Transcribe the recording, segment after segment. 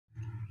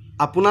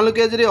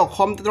আপোনালোকে যদি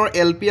অসম টেটৰ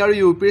এলপি আৰু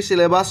ইউপিৰ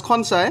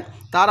সিলেবাসখন চাই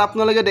তাত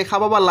আপোনালোকে দেখা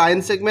পাবা লাইন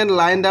সেগমেন্ট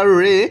লাইন আৰু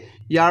ৰে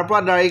ইয়াৰ পৰা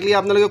ডাইৰেক্টলি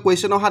আপোনালোকে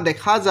কোৱেশ্চন অহা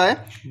দেখা যায়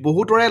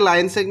বহুতৰে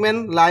লাইন সেগমেন্ট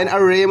লাইন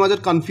আৰু ৰে মাজত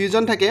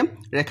কনফিউজন থাকে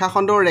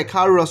ৰেখাখণ্ড ৰেখা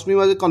আৰু ৰশ্মিৰ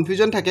মাজত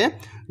কনফিউজন থাকে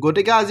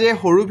গতিকে আজি এই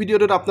সৰু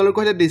ভিডিঅ'টোত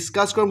আপোনালোকৰ সৈতে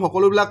ডিসকাস কৰিম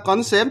সকলোবিলাক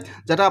কনসেপ্ট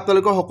যাতে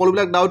আপোনালোকৰ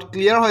সকলোবিলাক ডাউট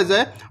ক্লিয়াৰ হৈ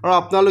যায় আৰু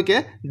আপোনালোকে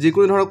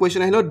যিকোনো ধৰণৰ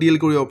কোৱেশ্চন আহিলেও ডিল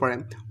কৰিব পাৰে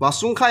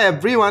বাসুংখা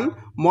এভৰিৱান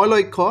মই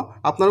লক্ষ্য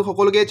আপোনালোক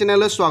সকলোকে এই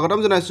চেনেললৈ স্বাগতম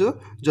জনাইছো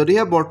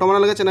যদিহে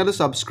বৰ্তমানলৈকে চেনেলটো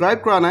সাবস্ক্ৰাইব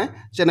কৰা নাই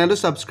চেনেলটো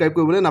সাবস্ক্ৰাইব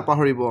কৰিবলৈ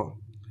নাপাহৰিব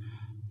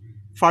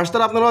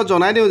ফাৰ্ষ্টত আপোনালোকক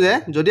জনাই দিওঁ যে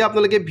যদি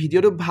আপোনালোকে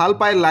ভিডিঅ'টো ভাল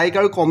পায় লাইক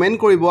আৰু কমেন্ট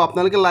কৰিব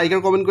আপোনালোকে লাইক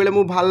আৰু কমেন্ট কৰিলে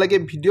মোৰ ভাল লাগে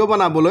ভিডিঅ'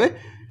 বনাবলৈ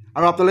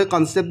আৰু আপোনালোকে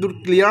কনসেপ্টটো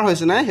ক্লিয়াৰ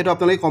হৈছে নাই হেতু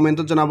আপোনালোকে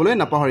কমেন্টত জনাবলৈ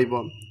নাপাহৰিব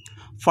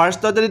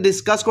ফাৰ্ষ্টত যদি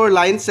ডিসকাস কৰো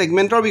লাইন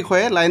সেগমেন্টৰ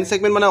বিষয়ে লাইন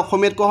সেগমেন্ট মানে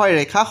অসমীয়াত কোৱা হয়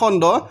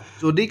ৰেখাখণ্ড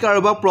যদি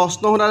কাৰোবাৰ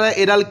প্ৰশ্ন হোনালে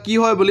এডাল কি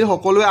হয় বুলি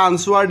সকলোৱে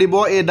আনসাৰ দিব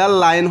এডাল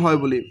লাইন হয়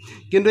বুলি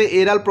কিন্তু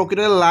এডাল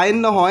প্ৰকৃততে লাইন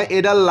নহয়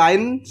এডাল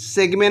লাইন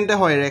সেগমেন্টে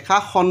হয়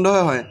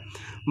ৰেখাখণ্ডহে হয়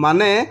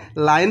মানে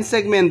লাইন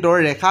সেগমেন্টৰ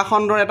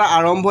ৰেখাখণ্ডৰ এটা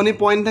আৰম্ভণি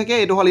পইণ্ট থাকে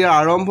এটো হল ইয়াৰ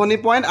আৰম্ভণি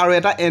পইণ্ট আৰু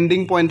এটা এন্ডিং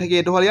পইণ্ট থাকে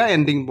এটো হল ইয়াৰ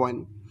এন্ডিং পইণ্ট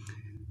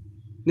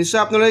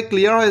নিশ্চয় আপোনালোকে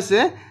ক্লিয়াৰ হৈছে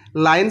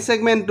লাইন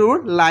সেগমেন্টৰ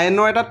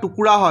লাইনৰ এটা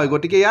টুকুৰা হয়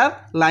গতিকে ইয়াত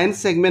লাইন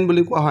সেগমেন্ট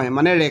বুলি কোৱা হয়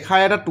মানে ৰেখাৰ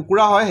এটা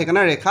টুকুৰা হয়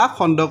হেকাৰণে ৰেখা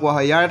খণ্ড কোৱা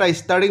হয় ইয়াৰ এটা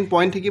ষ্টাৰ্টিং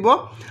পইণ্ট থাকিব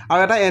আৰু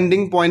এটা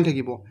এন্ডিং পইণ্ট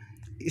থাকিব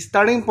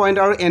ষ্টাৰ্টিং পইণ্ট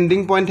আৰু এন্ডিং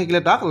পইণ্ট থাকিলে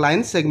তাক লাইন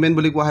সেগমেন্ট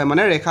বুলি কোৱা হয়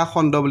মানে ৰেখা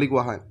খণ্ড বুলি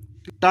কোৱা হয়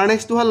তাৰ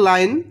নেক্সটটো হল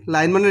লাইন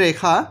লাইন মানে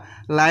ৰেখা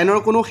লাইনৰ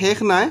কোনো শেষ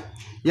নাই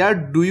ইয়াৰ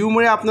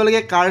দুয়োমৰে আপোনালোকে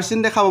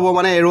কাৰ্চিন দেখা পাব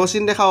মানে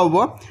এৰোচিন দেখা পাব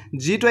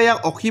যিটো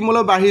ইয়াক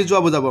অসীমলৈ বাঢ়ি যোৱা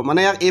বুজাব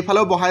মানে ইয়াক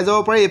এফালেও বহাই যাব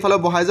পাৰি এফালেও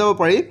বহাই যাব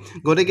পাৰি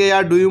গতিকে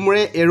ইয়াৰ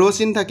দুয়োমৰে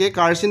এৰোচিন থাকে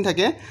কাৰ্চিন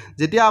থাকে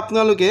যেতিয়া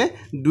আপোনালোকে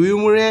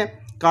দুয়োমৰে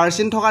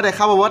কাৰ্চিন থকা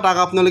দেখা পাব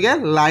তাক আপোনালোকে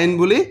লাইন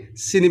বুলি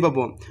চিনি পাব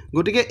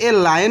গতিকে এই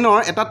লাইনৰ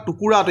এটা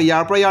টুকুৰাটো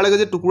ইয়াৰ পৰা ইয়ালৈকে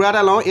যে টুকুৰা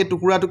এটা লওঁ এই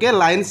টুকুৰাটোকে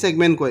লাইন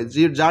সেগমেন্ট কয়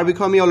যাৰ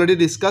বিষয়ে আমি অলৰেডি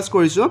ডিসকাস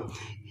কৰিছো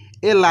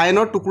এই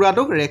লাইনৰ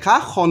টুকুৰাটোক ৰেখা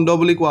খণ্ড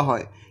বুলি কোৱা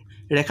হয়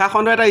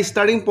ৰেখাখণ্ডৰ এটা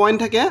ষ্টাৰ্টিং পইণ্ট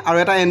থাকে আৰু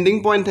এটা এন্ডিং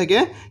পইণ্ট থাকে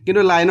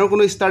কিন্তু লাইনৰ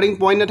কোনো ষ্টাৰ্টিং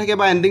পইণ্ট নাথাকে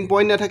বা এন্ডিং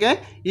পইণ্ট নাথাকে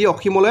ই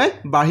অসীমলৈ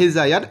বাঢ়ি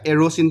যায় ইয়াত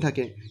এৰোচিন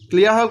থাকে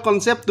ক্লিয়াৰ হল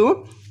কনসেপ্টটো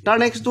তাৰ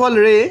নেক্সট হল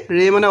ৰে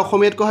ৰে মানে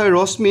অসমীয়াত কোৱা হয়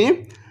ৰশ্মি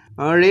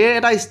ৰে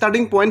এটা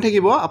ষ্টাৰ্টিং পইণ্ট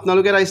থাকিব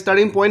আপোনালোকে এটা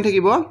ষ্টাৰ্টিং পইণ্ট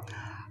থাকিব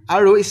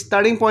আৰু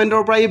ষ্টাৰ্টিং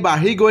পইণ্টৰ পৰা ই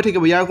বাঢ়ি গৈ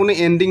থাকিব ইয়াৰ কোনো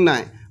এন্ডিং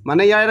নাই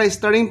মানে ইয়াৰ এটা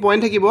ষ্টাৰ্টিং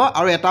পইণ্ট থাকিব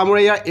আৰু এটা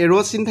মৰে ইয়াৰ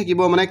এৰোচিন থাকিব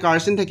মানে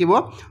কাৰ্চিন থাকিব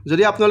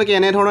যদি আপোনালোকে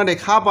এনে ধৰণৰ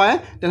দেখা পায়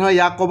তেনহলে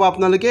ইয়াক ক'ব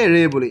আপোনালোকে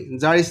ৰে বুলি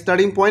যাৰ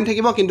ষ্টাৰ্টিং পইণ্ট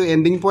থাকিব কিন্তু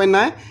এন্ডিং পইণ্ট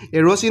নাই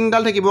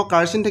এৰোচিনডাল থাকিব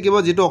কাৰ্চিন থাকিব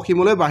যেটো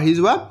অসীমলৈ বাঢ়ি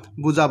যোৱা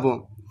বুজাব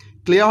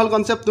ক্লিয়াৰ হল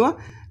কনসেপ্টটো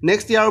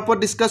নেক্সট ইয়াৰ ওপৰত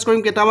ডিসকাস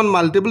কৰিম কেইটামান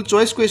মাল্টিপল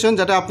চইচ কোৱেশ্চন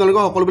যাতে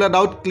আপোনালোকৰ সকলোবিলাক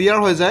ডাউট ক্লিয়াৰ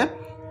হৈ যায়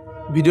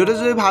ভিডিঅ'টো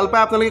যদি ভাল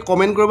পায় আপোনালোকে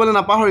কমেন্ট কৰিবলৈ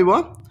নাপাহৰিব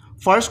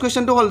ফাৰ্ষ্ট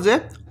কোৱেশ্চনটো হল যে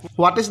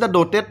what is the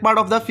dotted part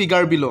of the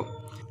figure বিলো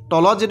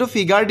তলত যেটো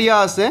ফিগাৰ দিয়া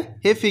আছে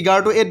সেই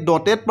ফিগাৰটো এই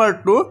ডটেড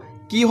পাৰ্টটো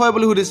কি হয়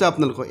বুলি সুধিছে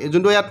আপোনালোকক এই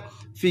যোনটো ইয়াত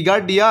ফিগাৰ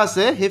দিয়া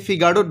আছে সেই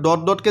ফিগাৰটো ডট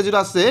ডট কে যেটো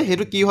আছে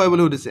হেতু কি হয়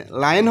বুলি সুধিছে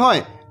লাইন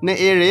হয় নে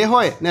এ ৰে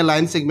হয় নে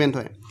লাইন সেগমেন্ট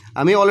হয়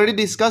আমি অলৰেডি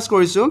ডিসকাস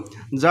কৰিছো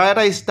যাৰ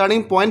এটা ষ্টাৰ্টিং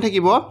পইণ্ট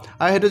থাকিব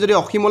আৰু হেতু যদি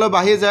অসীমলৈ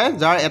বাঢ়ি যায়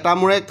যাৰ এটা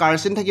মৰে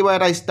কাৰ্চিন থাকিব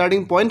এটা ষ্টাৰ্টিং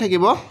পইণ্ট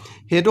থাকিব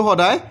হেতু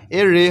সদায় এ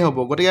ৰে হ'ব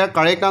গতিকে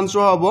কাৰেক্ট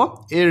আনসাৰ হ'ব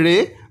এ ৰে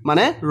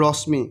মানে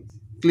ৰশ্মি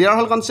ক্লিয়াৰ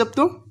হল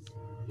কনসেপ্টটো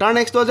তাৰ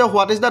নেক্সট হল যে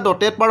what is the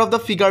dotted part of the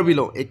figure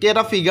বিলো একে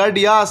এটা ফিগাৰ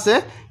দিয়া আছে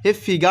সেই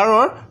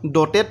ফিগাৰৰ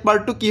ডটেড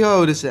পাৰ্টটো কি হয়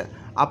সুধিছে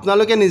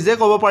আপোনালোকে নিজে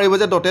ক'ব পাৰিব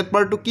যে ডটেড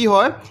পাৰ্টটো কি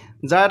হয়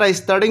যাৰ এটা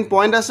ষ্টাৰ্টিং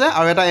পইণ্ট আছে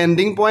আৰু এটা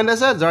এন্ডিং পইণ্ট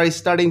আছে যাৰ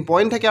ষ্টাৰ্টিং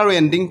পইণ্ট থাকে আৰু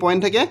এন্ডিং পইণ্ট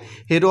থাকে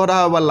হেতু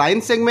সদায় হ'ব লাইন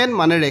সেগমেন্ট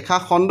মানে ৰেখা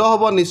খণ্ড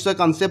হ'ব নিশ্চয়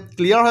কনসেপ্ট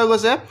ক্লিয়াৰ হৈ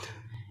গৈছে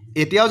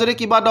এতিয়াও যদি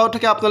কিবা ডাউট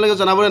থাকে আপোনালোকে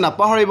জনাবলৈ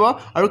নাপাহৰিব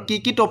আৰু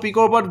কি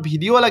টপিকৰ ওপৰত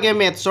ভিডিঅ' লাগে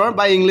মেথছৰ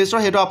বা ইংলিছৰ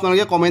হেতু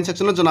আপোনালোকে কমেন্ট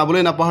সেকশনত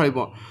জনাবলৈ নাপাহৰিব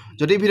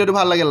যদি ভিডিঅ'টো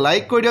ভাল লাগে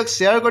লাইক কৰি দিয়ক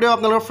শেয়াৰ কৰি দিয়ক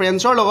আপোনালোকৰ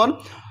ফ্ৰেণ্ডছৰ লগত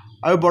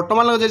আৰু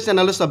বৰ্তমানলৈকে যদি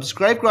চেনেলটো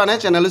সাবস্ক্ৰাইব কৰা নাই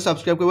চেনেলটো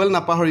সাবস্ক্ৰাইব কৰিবলৈ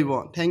নাপাহৰিব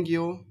থ্যাংক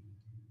ইউ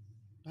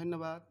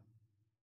ধন্যবাদ